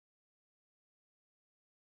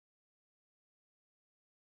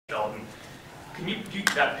Sheldon. You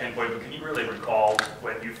got pinpointed, but can you really recall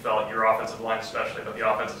when you felt your offensive line, especially, but the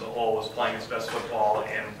offense as a whole, was playing its best football,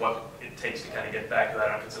 and what it takes to kind of get back to that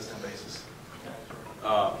on a consistent basis?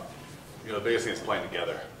 The biggest thing is playing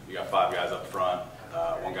together. You got 5 guys up front.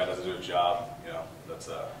 One guy doesn't do his job. That's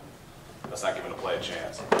not giving a play a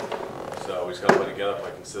chance. So we just got to play together,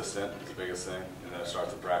 play consistent. It's the biggest thing, and then it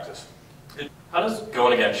starts with practice. How does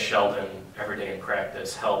going against Sheldon every day in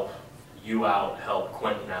practice help you out, help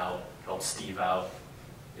Quentin out, help Steve out,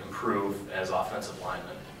 improve as offensive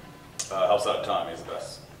linemen? Helps out a ton. He's the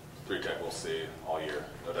best 3-tech we'll see all year,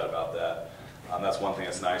 no doubt about that. That's one thing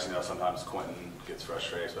that's nice. Sometimes Quentin gets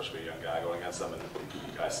frustrated, especially a young guy going against him, and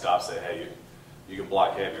guys stop, say, hey, you can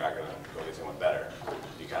block him, you're not going to go get someone better.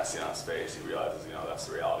 You kind of see it on his face. He realizes, that's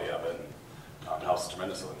the reality of it, and it helps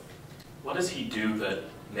tremendously. What does he do that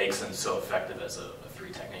makes him so effective as a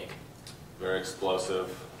 3 technique? Very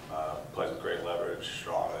explosive, plays with great leverage,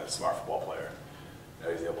 strong, and a smart football player.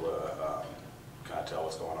 He's able to kind of tell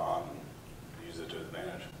what's going on and use it to his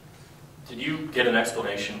advantage. Did you get an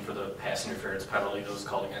explanation for the pass interference penalty that was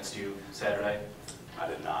called against you Saturday? I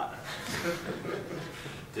did not.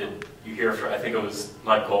 Did you hear, I think it was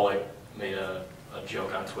Mike Golick made a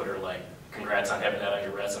joke on Twitter like, congrats on having that on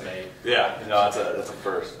your resume. Yeah, that's a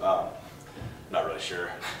first. Not really sure,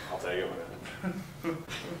 I'll tell you.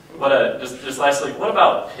 Just lastly, what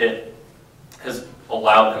about Pitt has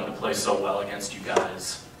allowed them to play so well against you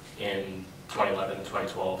guys in 2011,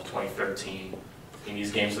 2012, 2013, in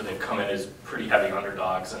these games that they've come in as pretty heavy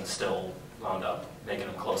underdogs and still wound up making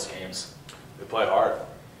them close games? They play hard.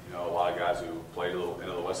 A lot of guys who played a little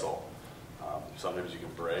into the whistle. Sometimes you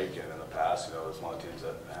can break, and in the past, it's one of the teams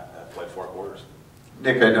that have played 4 quarters.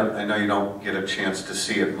 Nick, I know you don't get a chance to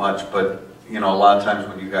see it much, but a lot of times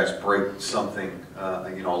when you guys break something, a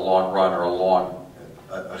long run or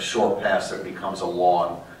a short pass that becomes a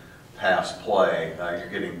long pass play, you're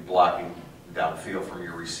getting blocking downfield from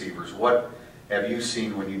your receivers. What have you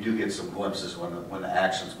seen when you do get some glimpses when the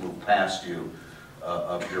actions move past you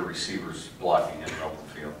of your receivers blocking in the open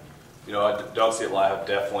field? I don't see it live. I've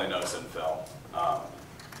definitely noticed it in film.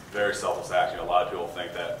 Very selfless action. A lot of people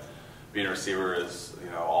think that being a receiver is,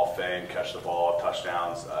 all fame, catch the ball,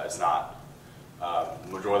 touchdowns. It's not.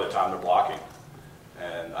 Majority of the time they're blocking,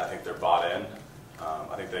 and I think they're bought in.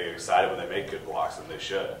 I think they get excited when they make good blocks, and they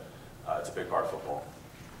should. It's a big part of football.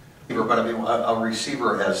 But I mean, a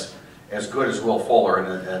receiver as good as Will Fuller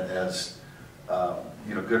and as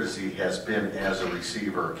good as he has been as a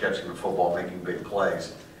receiver, catching the football, making big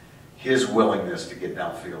plays, his willingness to get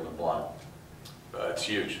downfield and block. It's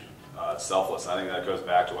huge. It's selfless. I think that goes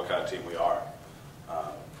back to what kind of team we are.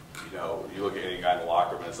 You look at any guy in the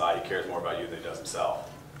locker room and his eye, he cares more about you than he does himself,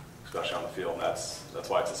 especially on the field. And that's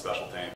why it's a special team.